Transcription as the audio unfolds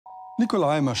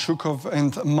Nikolaj Mashukov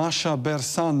and Masha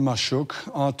Bersan Mashuk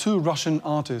are two Russian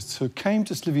artists who came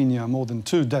to Slovenia more than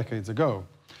 2 decades ago.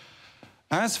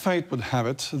 As fate would have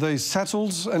it, they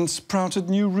settled and sprouted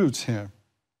new roots here.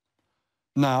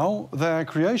 Now, their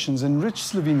creations enrich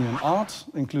Slovenian art,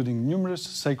 including numerous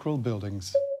sacral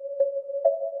buildings.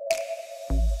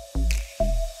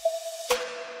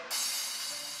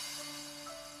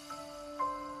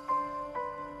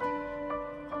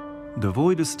 The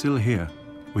void is still here,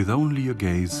 with only your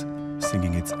gaze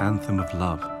singing its anthem of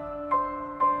love.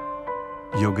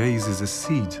 Your gaze is a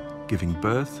seed giving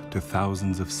birth to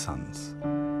thousands of suns.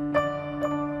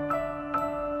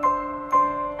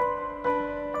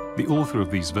 The author of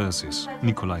these verses,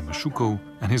 Nikolaj Masukov,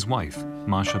 and his wife,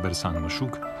 Masha Bersan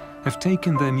Mashuk, have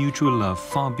taken their mutual love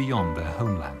far beyond their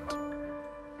homeland.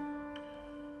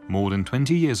 More than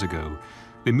 20 years ago,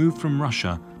 they moved from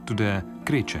Russia to their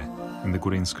Kreče in the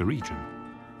Gorenska region.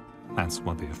 That's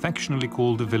what they affectionately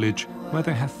call the village where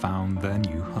they have found their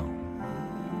new home.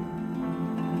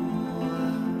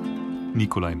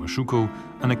 Nikolaj Mashukov,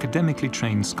 an academically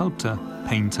trained sculptor,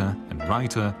 painter and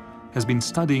writer, has been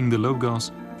studying the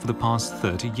Logos for the past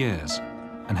 30 years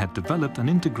and had developed an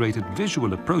integrated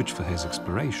visual approach for his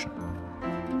exploration.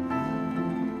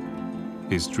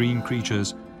 His dream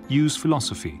creatures use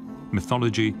philosophy,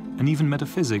 mythology and even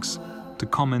metaphysics to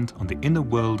comment on the inner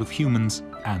world of humans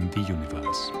and the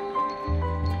universe.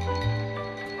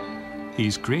 He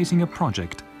is creating a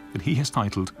project that he has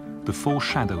titled The Four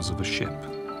Shadows of a Ship.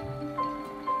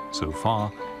 So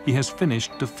far, he has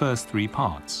finished the first 3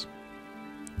 parts: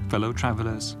 Fellow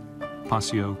Travelers,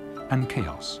 Passio and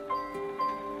Chaos.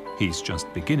 He's just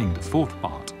beginning the 4th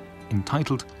part,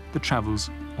 entitled The Travels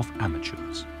of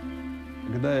Amateurs.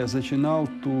 Когда я начинал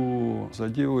ту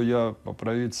затею, я по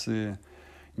провинции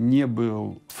не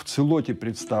был в целоте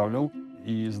представлял.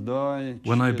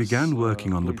 When I began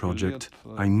working on the project,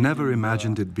 I never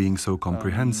imagined it being so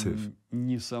comprehensive.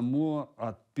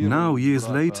 Now, years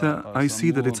later, I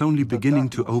see that it's only beginning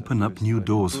to open up new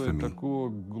doors for me.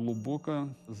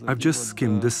 I've just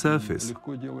skimmed the surface.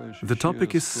 The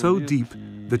topic is so deep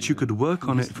that you could work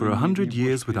on it for 100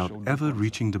 years without ever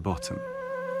reaching the bottom.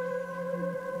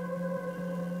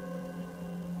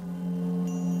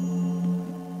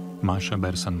 Masha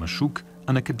Bersan Mashuk,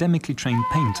 an academically trained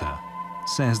painter,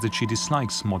 says that she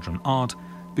dislikes modern art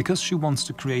because she wants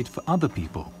to create for other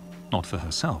people, not for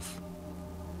herself.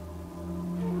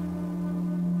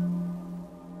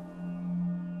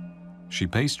 She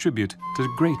pays tribute to the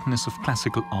greatness of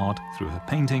classical art through her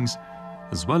paintings,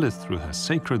 as well as through her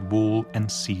sacred wall and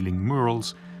ceiling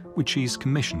murals, which she is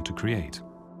commissioned to create.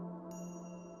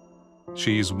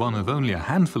 She is one of only a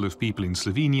handful of people in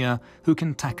Slovenia who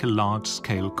can tackle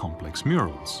large-scale complex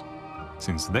murals,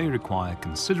 since they require a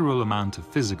considerable amount of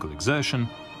physical exertion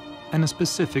and a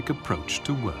specific approach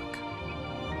to work.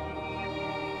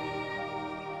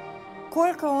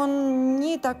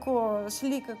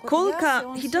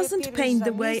 Kolka, he doesn't paint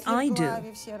the way I do.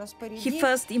 He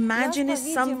first imagines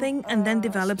something and then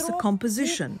develops a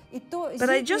composition. But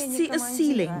I just see a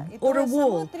ceiling or a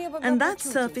wall, and that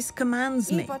surface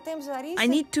commands me. I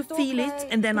need to feel it,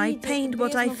 and then I paint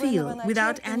what I feel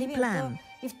without any plan.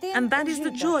 And that is the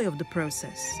joy of the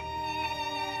process.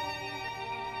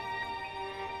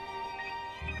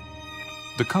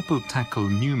 The couple tackle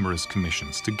numerous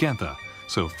commissions together.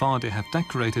 So far, they have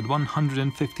decorated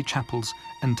 150 chapels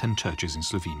and 10 churches in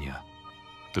Slovenia.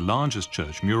 The largest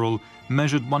church mural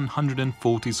measured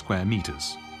 140 square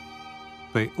meters.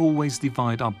 They always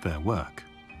divide up their work.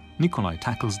 Nikolai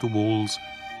tackles the walls,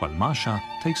 while Masha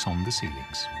takes on the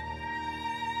ceilings.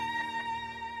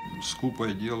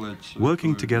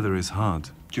 Working together is hard.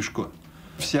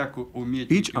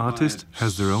 Each artist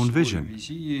has their own vision.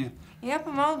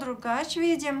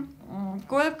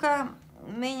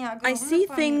 I see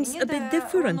things a bit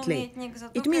differently.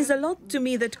 It means a lot to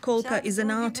me that Kolka is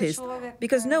an artist,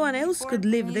 because no one else could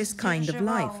live this kind of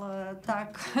life.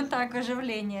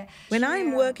 When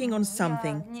I'm working on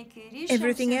something,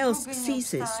 everything else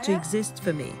ceases to exist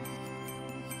for me.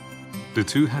 The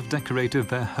two have decorated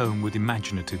their home with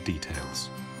imaginative details.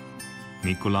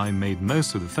 Nikolai made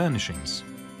most of the furnishings,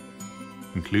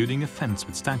 including a fence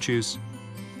with statues,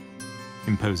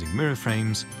 imposing mirror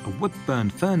frames, a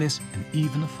wood-burned furnace and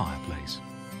even a fireplace.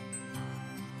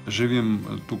 Here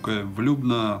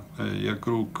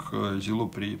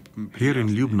in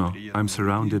Ljubno, I'm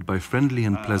surrounded by friendly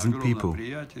and pleasant people,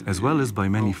 as well as by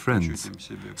many friends,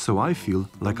 so I feel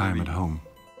like I'm at home.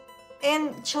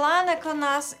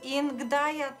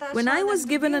 When I was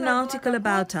given an article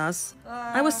about us,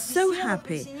 I was so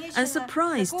happy and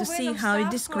surprised to see how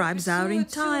it describes our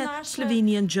entire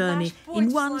Slovenian journey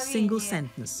in one single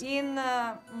sentence.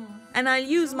 And I'll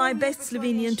use my best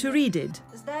Slovenian to read it.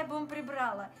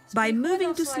 By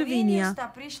moving to Slovenia,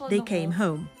 they came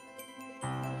home.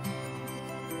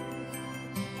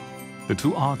 The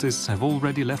two artists have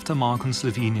already left a mark on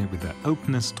Slovenia with their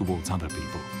openness towards other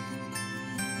people.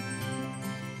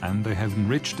 And they have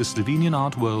enriched the Slovenian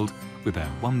art world with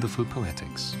their wonderful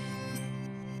poetics.